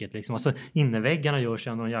kackigt. Liksom. Alltså innerväggarna görs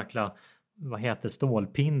ju någon jäkla,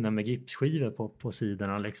 stålpinne med gipsskivor på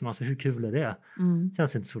sidorna. Liksom. Alltså hur kul är det?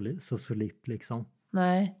 Känns inte så solitt liksom.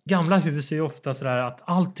 Nej. Gamla hus är ju ofta sådär att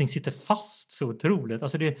allting sitter fast så otroligt.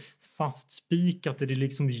 Alltså det är fastspikat och det är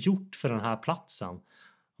liksom gjort för den här platsen.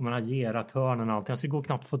 Och man har gerat hörnen och allting. Alltså det går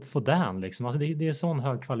knappt att få den liksom. Alltså det är sån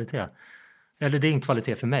hög kvalitet. Eller det är en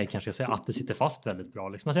kvalitet för mig kanske jag säger, att det sitter fast väldigt bra.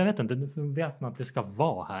 Liksom. Alltså jag vet inte, nu vet man att det ska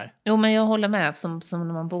vara här. Jo, men jag håller med. Som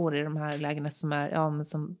när man bor i de här lägenheterna som är men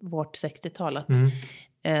som vårt 60-tal. Att,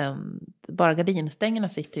 bara gardinstängerna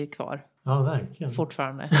sitter ju kvar. Ja, verkligen.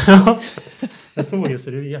 Fortfarande. Jag såg just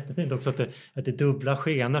det. Det är jättefint också att det är dubbla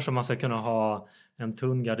skenor, som man ska kunna ha en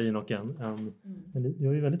tunn gardin och en det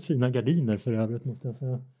är ju väldigt fina gardiner för övrigt, måste jag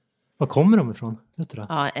säga. Var kommer de ifrån? Vet du det?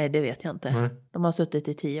 Ja, det vet jag inte. Nej. De har suttit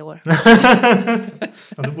i 10 år.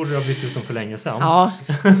 Ja, då borde du ha bytt ut dem för länge sedan. Ja,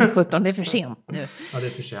 17, det är för sent nu. Ja, det är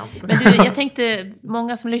för sent. Men du, jag tänkte,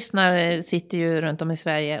 många som lyssnar sitter ju runt om i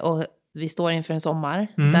Sverige och vi står inför en sommar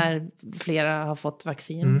där flera har fått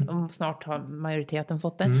vaccin och snart har majoriteten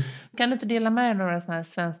fått det. Kan du inte dela med dig några sådana här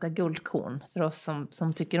svenska guldkorn för oss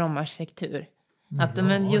som tycker om arkitektur? Att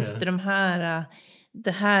men just de här,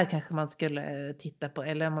 det här kanske man skulle titta på,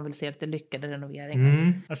 eller om man vill se lite lyckade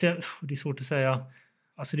renoveringar. Alltså det är svårt att säga.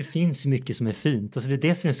 Alltså det finns mycket som är fint. Alltså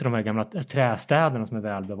dels finns det de här gamla trästäderna som är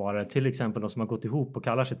välbevarade. Till exempel de som har gått ihop och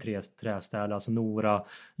kallar sig trästäder. Alltså Nora,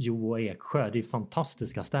 Jo och Eksjö. Det är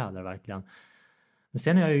fantastiska städer verkligen. Men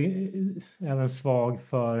sen är jag ju även svag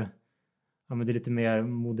för ja, men det är lite mer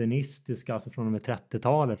modernistiska, alltså från och med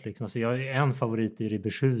 30-talet. Liksom. Alltså jag är en favorit i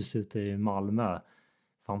Ribershus ute i Malmö.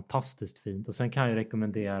 Fantastiskt fint. Och sen kan jag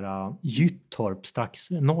rekommendera Gyttorp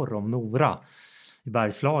strax norr om Nora i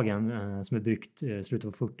Bergslagen som är byggt i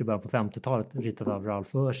slutet på 40, början på 50-talet, ritat av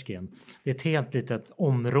Ralf Erskine. Det är ett helt litet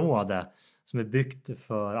område som är byggt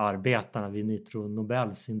för arbetarna vid Nitro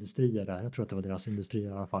Nobels industrier där. Jag tror att det var deras industrier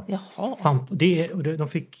i alla fall. Jaha. De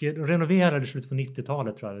fick renoverade i slutet på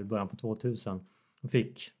 90-talet, tror jag, i början på 2000. De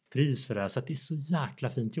fick pris för det här, så att det är så jäkla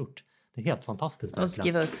fint gjort. Det är helt fantastiskt. Och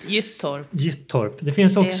skriva upp Gyttorp. Gyttorp. Det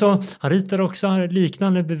finns också, han ritar också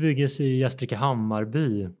liknande bebyggelse i Gästrike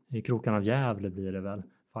Hammarby. I krokarna av Gävle blir det väl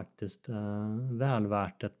faktiskt. Väl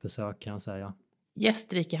värt ett besök kan jag säga.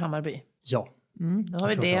 Gästrike Hammarby. Ja. Då har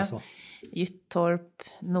vi det. Gyttorp,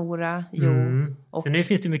 Nora, Och... Sen nu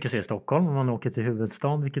finns det mycket att se i Stockholm om man åker till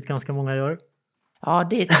huvudstaden, vilket ganska många gör. Ja,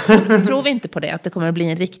 det tror vi inte på det. Att det kommer att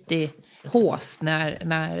bli en riktig hås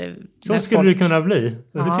när så skulle det kunna bli.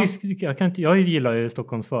 Jag gillar ju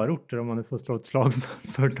Stockholms förorter om man får slå ett slag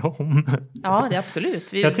för dem. Ja, det är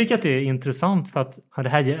absolut. Jag tycker att det är intressant för att det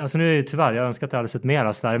här, alltså nu är det tyvärr, jag önskar att jag hade sett mer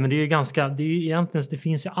av Sverige, men det är ju egentligen, det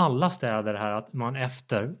finns ju alla städer här att man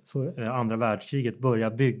efter andra världskriget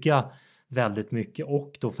börjar bygga väldigt mycket,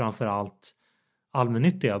 och då framförallt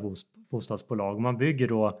allmännyttiga bostadsbolag. Man bygger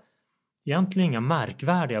då egentligen inga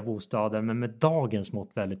märkvärdiga bostäder, men med dagens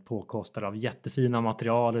mått väldigt påkostade av jättefina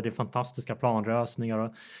material. Det är fantastiska planlösningar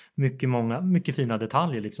och mycket fina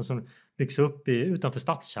detaljer liksom, som byggs upp utanför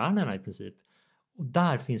stadskärnorna i princip. Och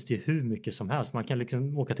där finns det ju hur mycket som helst. Man kan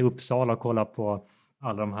liksom åka till Uppsala och kolla på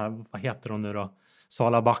alla de här, vad heter de nu då?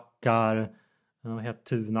 Salabackar,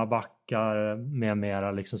 Tunabackar med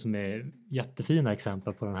mera liksom, som är jättefina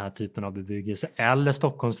exempel på den här typen av bebyggelse. Eller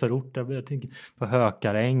Stockholms förorter, jag tänker på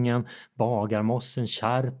Hökarängen, Bagarmossen,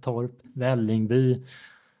 Kärrtorp, Vällingby.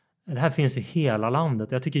 Det här finns i hela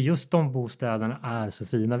landet. Jag tycker just de bostäderna är så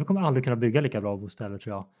fina. Vi kommer aldrig kunna bygga lika bra bostäder,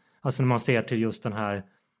 tror jag. Alltså när man ser till just den här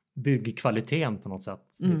byggkvaliteten på något sätt.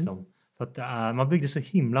 Liksom. För att man byggde så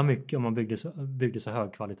himla mycket och man byggde så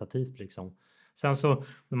högkvalitativt liksom. Sen så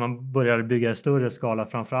när man började bygga i större skala,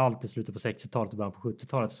 framförallt i slutet på 60-talet och början på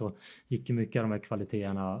 70-talet, så gick ju mycket av de här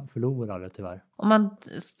kvaliteterna förlorade tyvärr. Om man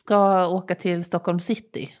ska åka till Stockholm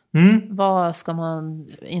city, vad ska man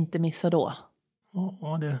inte missa då?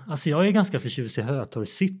 Ja, alltså jag är ganska förtjust i Hötorg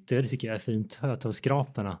city, det tycker jag är fint.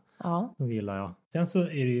 Hötorgsskraporna, de gillar jag. Sen så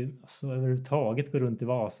är det ju, alltså, överhuvudtaget gå runt i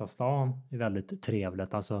Vasastan är väldigt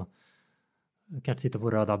trevligt. Alltså, kanske titta på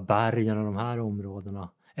Röda bergen och de här områdena.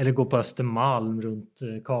 Eller gå på Östermalm runt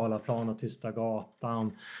Karlaplan och Tysta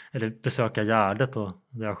gatan. Eller besöka Gärdet då,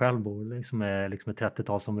 där jag själv bor. Liksom är liksom ett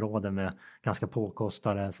 30-talsområde med ganska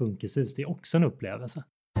påkostade funkishus. Det är också en upplevelse.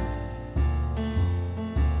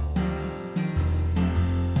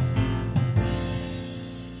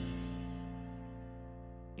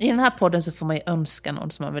 I den här podden så får man ju önska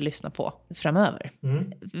någon som man vill lyssna på framöver.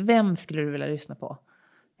 Vem skulle du vilja lyssna på?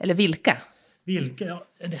 Eller vilka? Ja,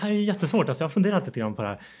 det här är jättesvårt. Alltså jag har funderat lite grann på det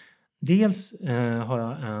här. Dels har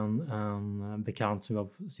jag en bekant som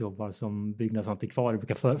jobbar som byggnadsantikvarie.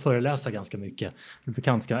 Brukar föreläsa ganska mycket.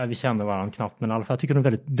 Vi känner varandra knappt, men i alla fall jag tycker hon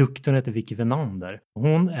är väldigt duktig. Hon heter Vicky Venander.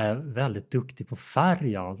 Hon är väldigt duktig på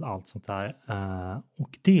färg och allt sånt där.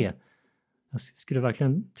 Och jag skulle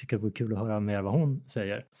verkligen tycka det vore kul att höra mer vad hon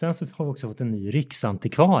säger. Sen så har vi också fått en ny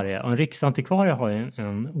riksantikvarie. Och en riksantikvarie har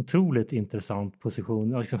en otroligt intressant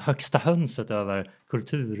position. Liksom högsta hönset över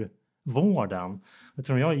kulturvården. Jag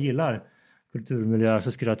tror om jag gillar kulturmiljöer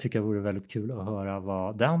så skulle jag tycka det vore väldigt kul att höra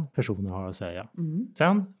vad den personen har att säga.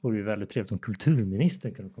 Sen vore det väldigt trevligt om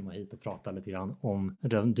kulturministern kunde komma hit och prata lite grann om,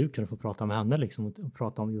 du kunde få prata med henne liksom, och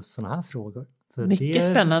prata om just sådana här frågor. Mycket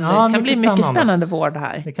spännande. Ja, det kan bli mycket spännande vård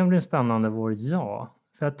här. Det kan bli en spännande vård, ja.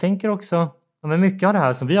 För jag tänker också, men mycket av det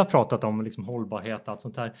här som vi har pratat om, liksom hållbarhet och allt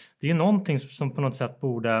sånt här, det är någonting som på något sätt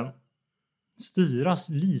borde styras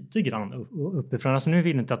lite grann uppifrån. Alltså nu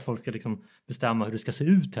vill inte att folk ska liksom bestämma hur det ska se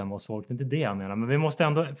ut hemma hos folk, det är inte det jag menar. Men vi måste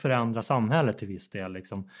ändå förändra samhället till viss del.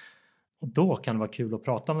 Liksom. Och då kan det vara kul att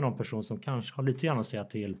prata med någon person som kanske har lite grann att säga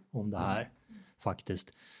till om det här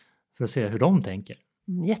faktiskt. För att se hur de tänker.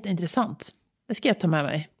 Jätteintressant. Det ska jag ta med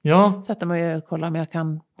mig. Ja. Sätta mig och kolla om jag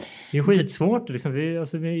kan... Det är skitsvårt. Liksom.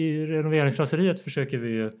 I renoveringsraseriet försöker vi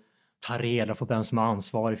ju ta reda på vem som är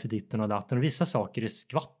ansvarig för ditten och datten. Och vissa saker är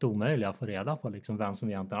skvatt omöjliga att få reda på. Liksom, vem som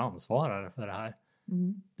egentligen ansvarar för det här.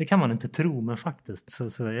 Det kan man inte tro, men faktiskt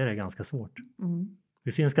så är det ganska svårt.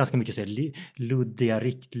 Det finns ganska mycket så här, luddiga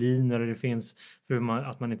riktlinjer och det finns för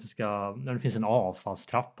att man inte ska, när det finns en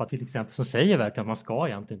avfallstrappa till exempel som säger verkligen att man ska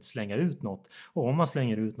egentligen inte slänga ut något. Och om man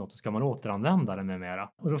slänger ut något så ska man återanvända det med mera.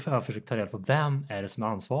 Och då har jag försökt ta reda på vem är det som är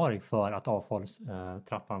ansvarig för att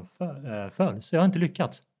avfallstrappan följs. Jag har inte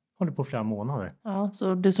lyckats. Håller på flera månader. Ja,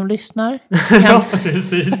 så du som lyssnar ja,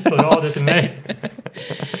 precis. Och ja, det till mig.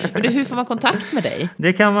 Men hur får man kontakt med dig?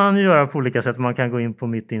 Det kan man göra på olika sätt. Man kan gå in på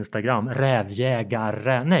mitt Instagram.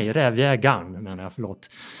 Rävjägaren menar jag, förlåt.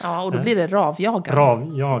 Ja, och då blir det ravjagaren.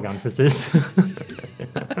 Ravjagaren, precis.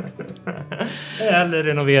 Eller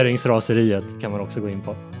renoveringsraseriet kan man också gå in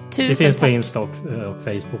på. Det finns på Insta och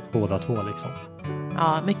Facebook båda två liksom.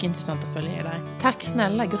 Ja, mycket intressant att följa er där. Tack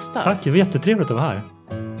snälla Gustav. Tack, det var jättetrevligt att vara här.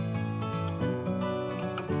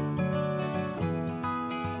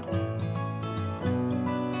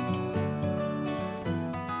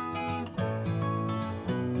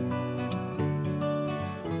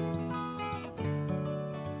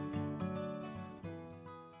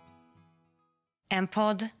 En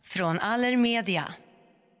podd från Allermedia.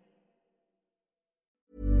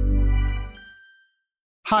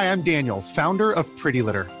 Hi, I'm Daniel, founder of Pretty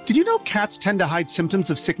Litter. Did you know cats tend to hide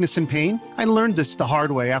symptoms of sickness and pain? I learned this the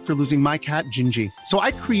hard way after losing my cat, Gingy. So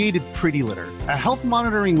I created Pretty Litter, a health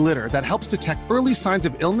monitoring litter that helps detect early signs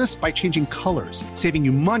of illness by changing colors, saving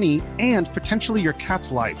you money and potentially your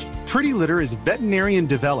cat's life. Pretty Litter is veterinarian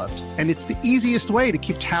developed, and it's the easiest way to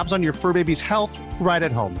keep tabs on your fur baby's health right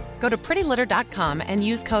at home. Go to prettylitter.com and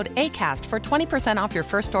use code ACAST for 20% off your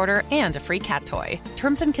first order and a free cat toy.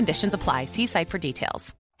 Terms and conditions apply. See site for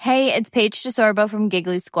details. Hey, it's Paige DeSorbo from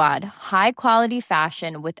Giggly Squad. High quality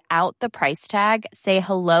fashion without the price tag. Say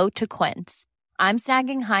hello to Quince. I'm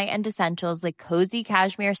snagging high-end essentials like cozy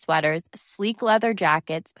cashmere sweaters, sleek leather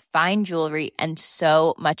jackets, fine jewelry, and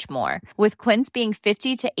so much more. With Quince being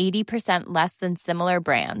 50 to 80% less than similar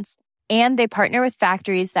brands. And they partner with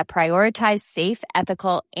factories that prioritize safe,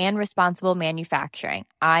 ethical, and responsible manufacturing.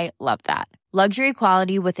 I love that. Luxury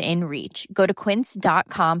quality within reach. Go to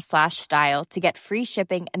quince.com/style to get free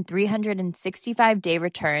shipping and 365-day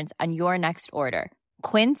returns on your next order.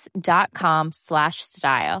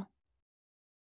 Quince.com/style.